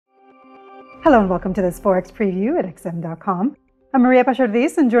Hello and welcome to this Forex Preview at xm.com. I'm Maria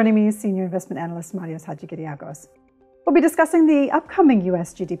Pachardis, and joining me is Senior Investment Analyst Marios Hadjikyriacos. We'll be discussing the upcoming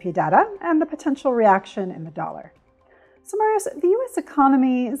US GDP data and the potential reaction in the dollar. So Marios, the US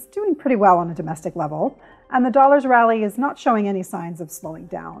economy is doing pretty well on a domestic level, and the dollar's rally is not showing any signs of slowing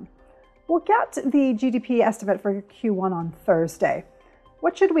down. We'll get the GDP estimate for Q1 on Thursday.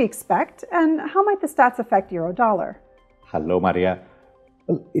 What should we expect, and how might the stats affect euro-dollar? Hello, Maria.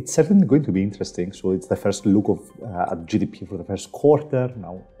 Well, it's certainly going to be interesting. So it's the first look at GDP for the first quarter.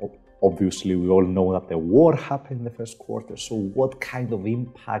 Now, obviously, we all know that the war happened in the first quarter. So what kind of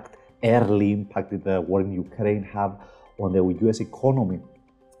early impact did the war in Ukraine have on the US economy?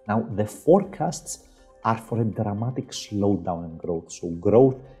 Now, the forecasts are for a dramatic slowdown in growth. So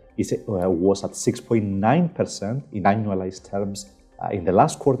growth was at 6.9% in annualized terms in the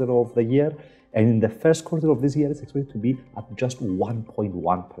last quarter of the year. And in the first quarter of this year, it's expected to be at just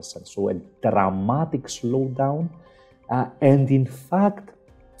 1.1%. So a dramatic slowdown. And in fact,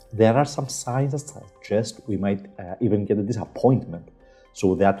 there are some signs that suggest we might even get a disappointment.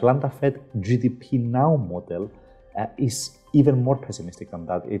 So the Atlanta Fed GDP Now model is even more pessimistic than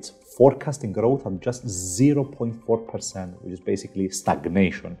that. It's forecasting growth at just 0.4%, which is basically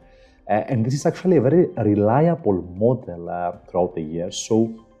stagnation. And this is actually a very reliable model throughout the year.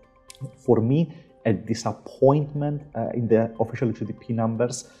 So for me, a disappointment in the official GDP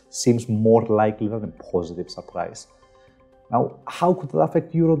numbers seems more likely than a positive surprise. Now, how could that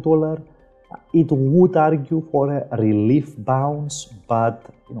affect euro-dollar? It would argue for a relief bounce, but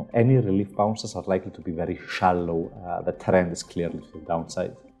any relief bounces are likely to be very shallow. The trend is clearly to the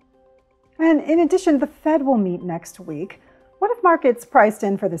downside. And in addition, the Fed will meet next week. What have markets priced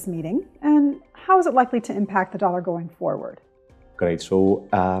in for this meeting, and how is it likely to impact the dollar going forward? Great. So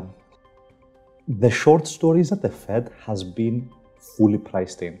the short story is that the Fed has been fully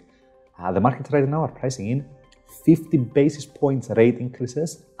priced in. The markets right now are pricing in 50 basis points rate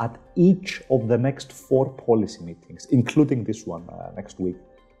increases at each of the next 4 policy meetings, including this one next week.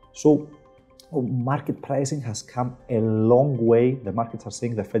 So market pricing has come a long way. The markets are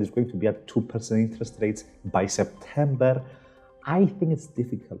saying the Fed is going to be at 2% interest rates by September. I think it's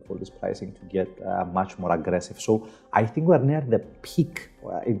difficult for this pricing to get much more aggressive. So I think we're near the peak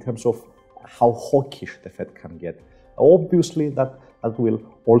in terms of how hawkish the Fed can get. Obviously, that will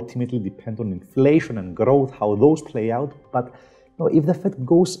ultimately depend on inflation and growth, how those play out. But if the Fed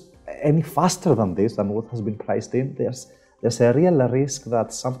goes any faster than this, than what has been priced in, there's a real risk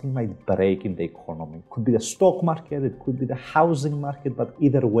that something might break in the economy. It could be the stock market, it could be the housing market, but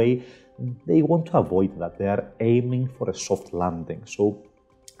either way, they want to avoid that. They are aiming for a soft landing. So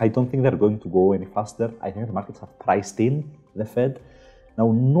I don't think they're going to go any faster. I think the markets have priced in the Fed. Now,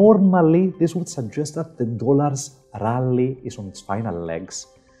 normally, this would suggest that the dollar's rally is on its final legs.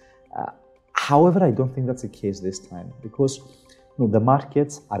 However, I don't think that's the case this time because the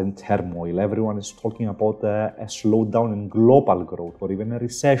markets are in turmoil. Everyone is talking about a slowdown in global growth or even a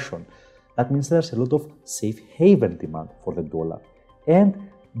recession. That means there's a lot of safe haven demand for the dollar. And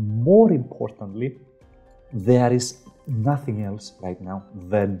more importantly, there is nothing else right now.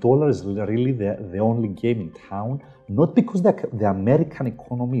 The dollar is really the only game in town, not because the American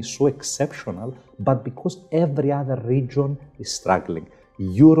economy is so exceptional, but because every other region is struggling.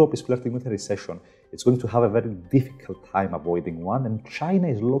 Europe is flirting with a recession. It's going to have a very difficult time avoiding one, and China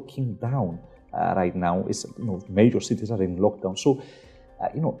is locking down right now. Major cities are in lockdown. So,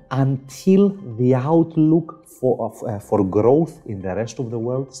 until the outlook for growth in the rest of the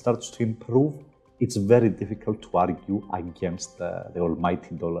world starts to improve, it's very difficult to argue against the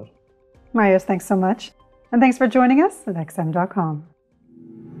almighty dollar. Marios, thanks so much. And thanks for joining us at xm.com.